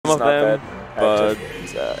of them, bad. but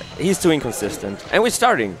he's too inconsistent. And we're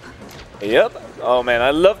starting. Yep. Oh man,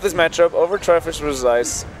 I love this matchup. Overtriforce versus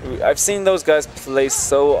Ice. I've seen those guys play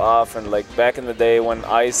so often, like back in the day when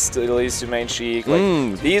Ice still used to main Sheik.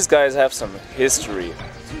 Like, these guys have some history.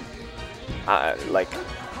 Like,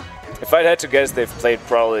 if I'd had to guess, they've played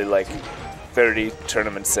probably like 30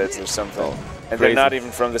 tournament sets or something. Oh, and crazy. they're not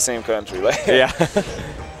even from the same country. Like, yeah.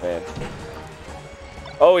 Man.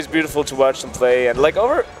 Always beautiful to watch them play, and like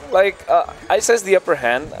Ice has the upper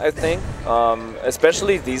hand, I think,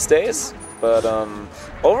 especially these days. But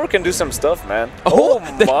Over can do some stuff, man. Oh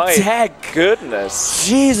my tag. goodness!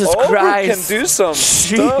 Jesus Over Christ! Can do some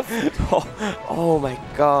stuff. Oh my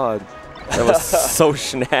God, that was so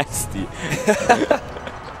nasty.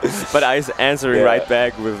 But Ice answering right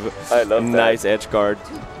back with a nice edge guard.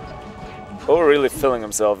 Over really filling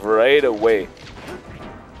himself right away.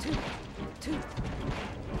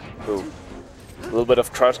 Ooh. A little bit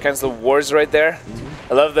of crouch cancel wars right there.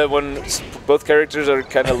 I love that when both characters are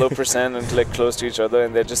kind of low percent and like close to each other,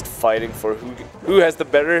 and they're just fighting for who has the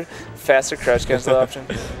better, faster crouch cancel option.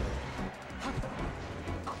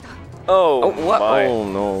 Oh, what? my. Oh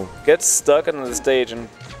no! Gets stuck on the stage and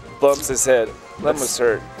bumps his head. That must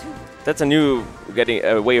hurt. That's a new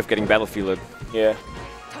way of getting battlefielded. Yeah.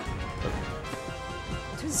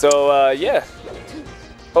 So yeah,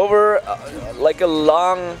 Over like a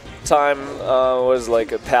long time was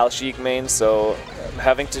like a PAL Sheik main, so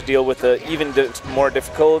having to deal with the even more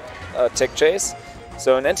difficult tech chase.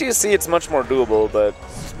 So in NTSC it's much more doable, but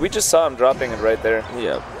we just saw him dropping it right there.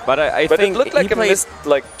 Yeah, but I but think it looked like a missed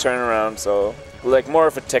like turnaround, so like more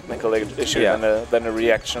of a technical issue than a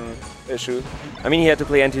reaction issue. I mean, he had to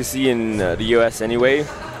play NTC in the US anyway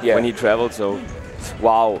when he traveled, so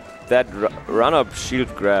wow, that run-up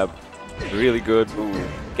shield grab, really good. Ooh.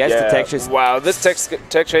 Gets the tech chase. Wow, this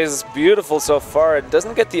tech chase is beautiful so far. It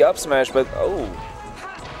doesn't get the up smash, but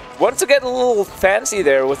wants to get a little fancy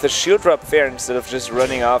there with the shield drop fair instead of just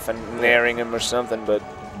running off and naring him or something, but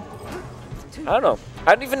I don't know.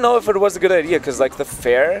 I don't even know if it was a good idea, because like the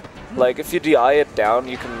fair, like if you DI it down,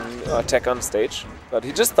 you can attack on stage. But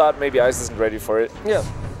he just thought maybe Ice isn't ready for it. Yeah.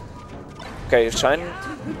 Okay, Shine.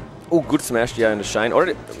 Oh, good smash, in the Shine. Or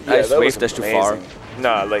Ice wave dash too far.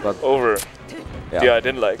 Nah, like Over. Yeah, I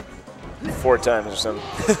did like 4 times or something.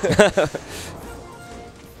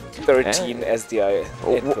 13 SDI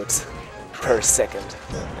inputs per second.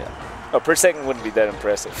 Yeah. Oh, per second wouldn't be that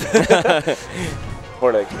impressive.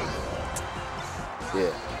 More like,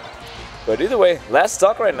 yeah. But either way, last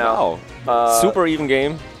stock right now. Wow. Super even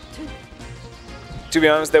game. To be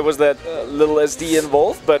honest, there was that little SD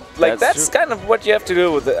involved, but like that's kind of what you have to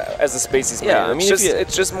do with as a Spacies player. I mean,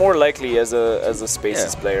 it's just more likely as a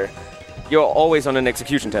Spacies player. You're always on an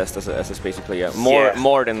execution test as a Spacies player,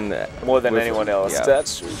 more than anyone else. Yeah.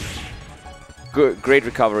 That's true. Good, great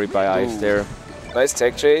recovery by Ice there. Nice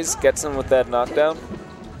tech chase, gets him with that knockdown,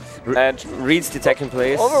 and reads the tech in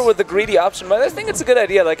place. Over with the greedy option, but I think it's a good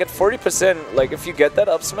idea. Like at 40%, like if you get that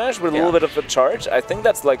up smash with a little bit of a charge, I think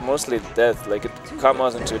that's like mostly death. Like it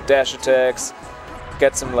combos into dash attacks,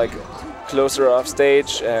 gets him like closer off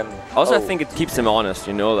stage, and also I think it keeps him honest.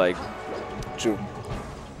 You know, like. True.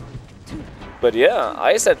 But yeah,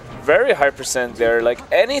 Ice at very high percent there. Like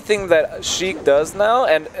anything that Sheik does now,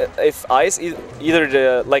 and if Ice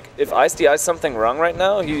if Ice DIs something wrong right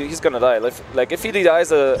now, he's gonna die. Like if he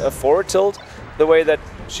DIs a forward tilt, the way that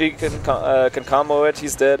Sheik can combo it,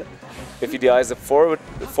 he's dead. If he DIs a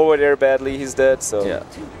forward air badly, he's dead. So yeah,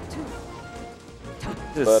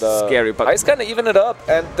 this is scary. But Ice kind of even it up,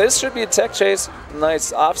 and this should be a tech chase.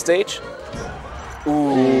 Nice off stage.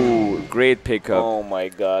 Ooh, great pickup. Oh my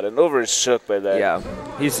God, and Over is shook by that. Yeah,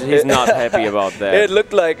 he's not happy about that. It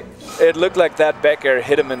looked like that back air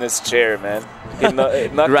hit him in his chair, man. It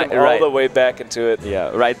knocked him all the way back into it.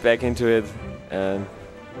 Yeah, right back into it. And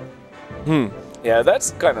yeah,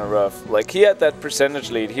 that's kind of rough. Like he had that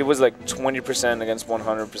percentage lead. He was like 20% against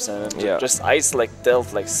 100%. Yeah. Just Ice like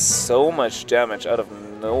dealt like so much damage out of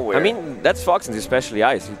nowhere. I mean, that's Foxen's especially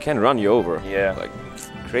Ice. He can run you over. Yeah. Like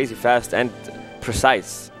crazy fast and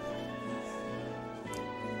precise.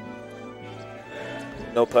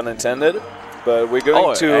 No pun intended, but we're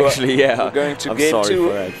going to actually, we're going to game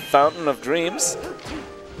 2 Fountain of Dreams.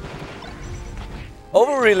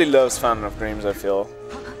 Over really loves Fountain of Dreams, I feel.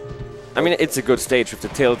 I mean, it's a good stage with the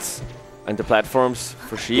tilts and the platforms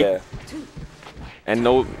for Sheik. Yeah. And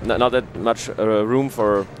not that much room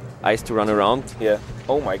for Ice to run around. Yeah.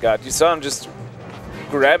 Oh my God, you saw him just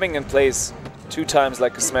grabbing in place 2 times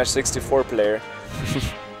like a Smash 64 player.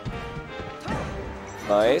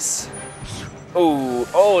 Nice.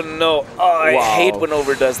 Oh no! Oh, I hate when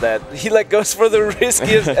Over does that. He like goes for the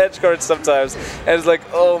riskiest edge guard sometimes, and it's like,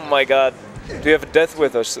 oh my god, do you have a death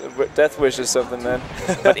wish or something, man?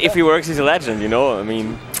 But if he works, he's a legend, you know. I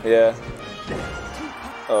mean, yeah.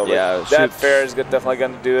 Oh yeah, that fair is definitely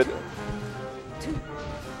gonna do it.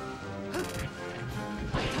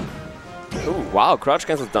 Ooh, wow, crouch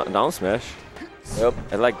cancel down smash. Yep.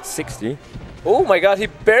 At like 60. Oh my god, he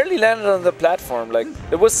barely landed on the platform. Like,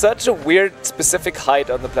 it was such a weird, specific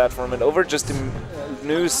height on the platform, and Over just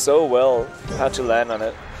knew so well how to land on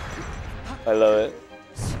it. I love it.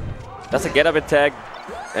 That's a get up attack,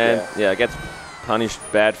 and yeah, gets punished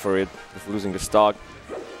bad for it, with losing the stock.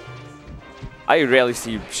 I rarely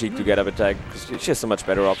see Sheik to get up attack, because she has so much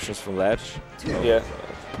better options from ledge. Yeah.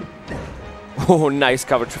 Oh, nice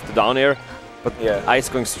cover trip to down air, but Ice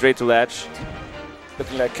going straight to ledge.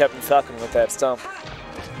 Looking like Captain Falcon with that stomp.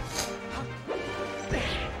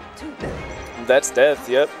 That's death,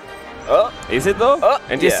 yep. Oh. Is it though? Oh.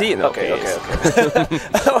 And you see it? Okay.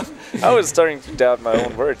 I was starting to doubt my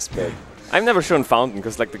own words, but... I've never shown Fountain,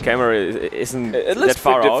 because like the camera isn't that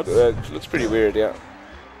far out. It looks pretty weird, yeah.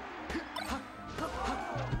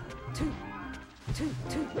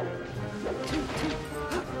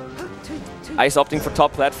 Ice opting for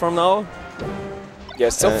top platform now. Yeah,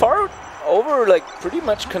 so far Over like pretty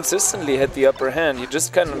much consistently had the upper hand. He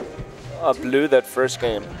just kind of blew that first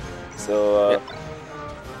game. So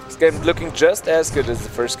this game looking just as good as the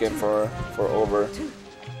first game for Over.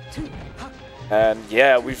 And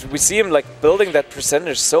yeah, we see him like building that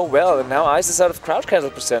percentage so well, and now Ice is out of crouch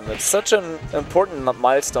cancel percentage. It's such an important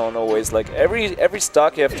milestone always. Like every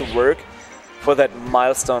stock you have to work for that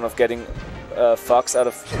milestone of getting Fox out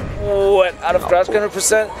of crouch cancel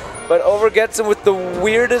percent. But Over gets him with the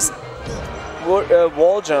weirdest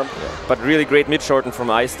wall jump. Yeah. But really great mid shorten from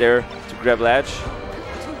Ice there to grab ledge.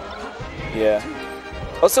 Yeah.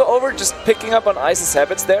 Also Over just picking up on Ice's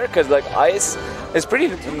habits there, because like Ice is pretty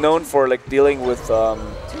known for like dealing with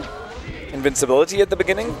invincibility at the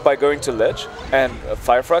beginning by going to ledge and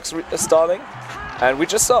Firefox stalling, and we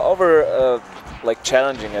just saw Over like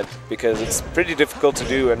challenging it because it's pretty difficult to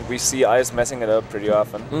do, and we see Ice messing it up pretty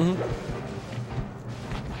often.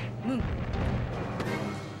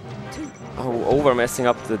 Oh, Over messing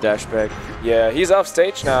up the dash back. Yeah, he's off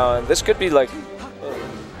stage now, and this could be like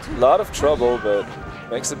a lot of trouble, but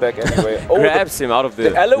makes it back anyway. Oh, grabs him out of the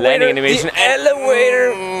landing animation. The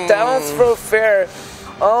elevator down throw fair.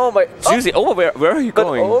 Oh my! Juicy. Oh, where are you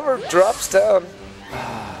going? Over drops down.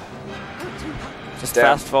 Just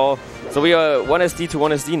fast fall. So we are 1SD to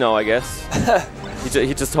 1SD now, I guess.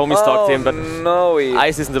 he just homie stalked him, but no,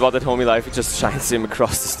 Ice isn't about that homie life. He just shines him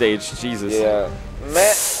across the stage. Jesus. Yeah.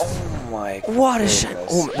 Man. Oh my. What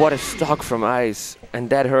a stock from Ice, and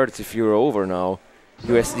that hurts if you're Over now.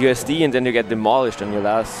 USD and then you get demolished on your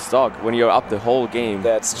last stock when you're up the whole game.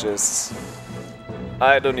 That's just...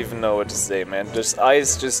 I don't even know what to say, man. Just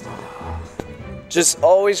Ice just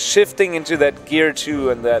always shifting into that gear 2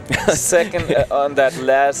 and that second on that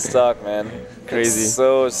last stock, man. Crazy. It's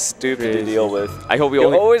so stupid to deal with. I hope you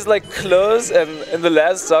always like close, and in the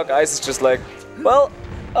last stock Ice is just like, well,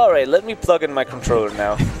 alright, let me plug in my controller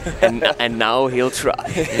now. and now he'll try.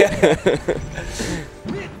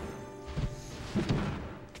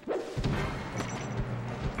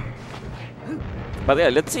 But yeah,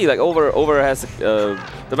 let's see. Like Over has the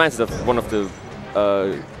mindset of one of the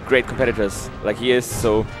great competitors, like he is.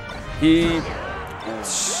 So he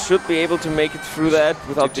should be able to make it through that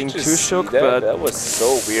without being too shook. But that was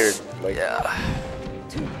so weird. Like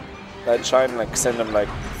that shine like send him like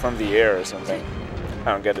from the air or something.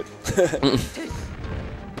 I don't get it.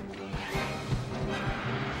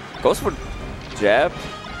 Goes for jab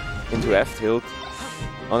into F tilt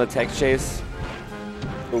on the tech chase.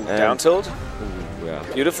 Ooh, down tilt. Yeah.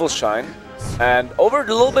 Beautiful shine, and Over a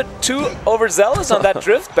little bit too overzealous on that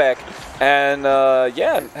drift back, and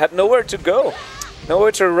yeah, had nowhere to go,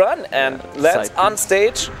 nowhere to run, and lands on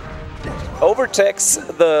stage, overtakes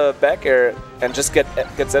the back air, and just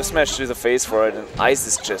gets F smash to the face for it. And Ice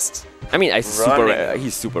is just, I mean, Ice is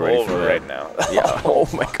he's super ready for that right now. Yeah. Oh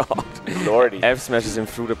my god. Lordy. F smashes him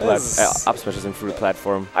through the up smashes him through the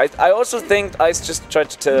platform. I also think Ice just tried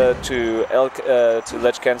to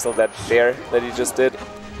ledge cancel that dair that he just did.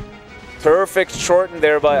 Perfect shorten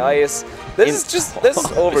there by Ice. This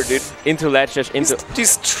is over, dude. Into ledge dash, into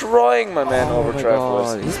destroying my man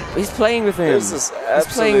Overtriforce. He's playing with him. This is absolutely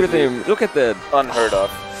he's playing with him. Look at that. Unheard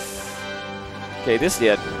of. Okay, this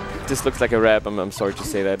looks like a rap. I'm sorry to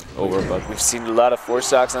say that, Over, but we've seen a lot of 4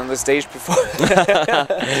 stocks on the stage before.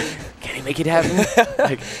 Can he make it happen?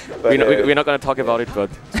 Like, we're not gonna talk about it, but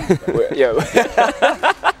yeah.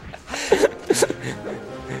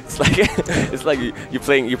 it's like you're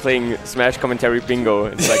playing Smash commentary bingo.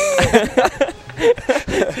 It's like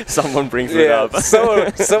someone brings it up.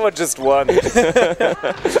 someone just won.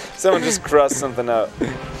 Someone just crossed something out.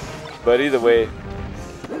 But either way.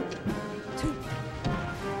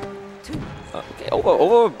 Okay,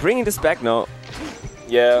 over bringing this back now.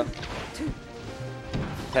 Yeah.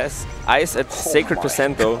 Has Ice at sacred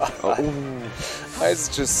percent though. Ice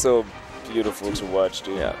is just so beautiful to watch,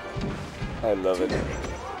 dude. Yeah. I love it.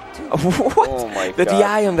 What? Oh my god. The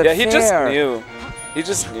DI on that Yeah, he fair. just knew. He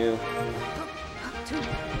just knew.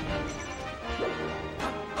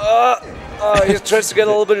 He tries to get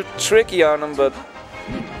a little bit tricky on him, but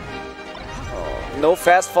no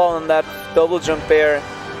fast fall on that double jump there.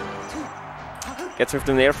 Gets with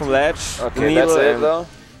the nair from ledge. Okay, that's it though.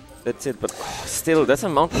 That's it, but still, that's a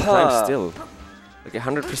mountain climb still. Like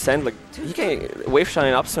 100%, like he can wave shine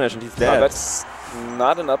and up smash and he's dead. That's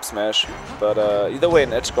not an up smash, but either way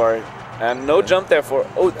an edge guard. And no jump there for,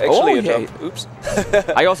 actually a jump. Oops.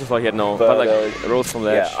 I also thought he had no, but like rolls from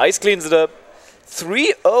ledge. Yeah, Ice cleans it up.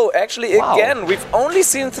 3-0, actually again. We've only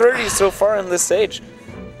seen 30 so far in this stage.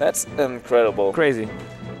 That's incredible. Crazy.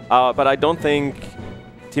 But I don't think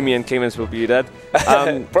Timmy and Clemens will be that.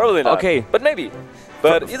 Probably not. Okay. But maybe.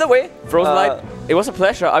 But either way. Frozen Light, it was a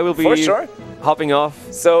pleasure. I will be hopping off.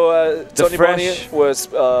 So Tony Bonnie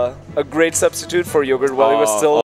was a great substitute for Yogurt while he was still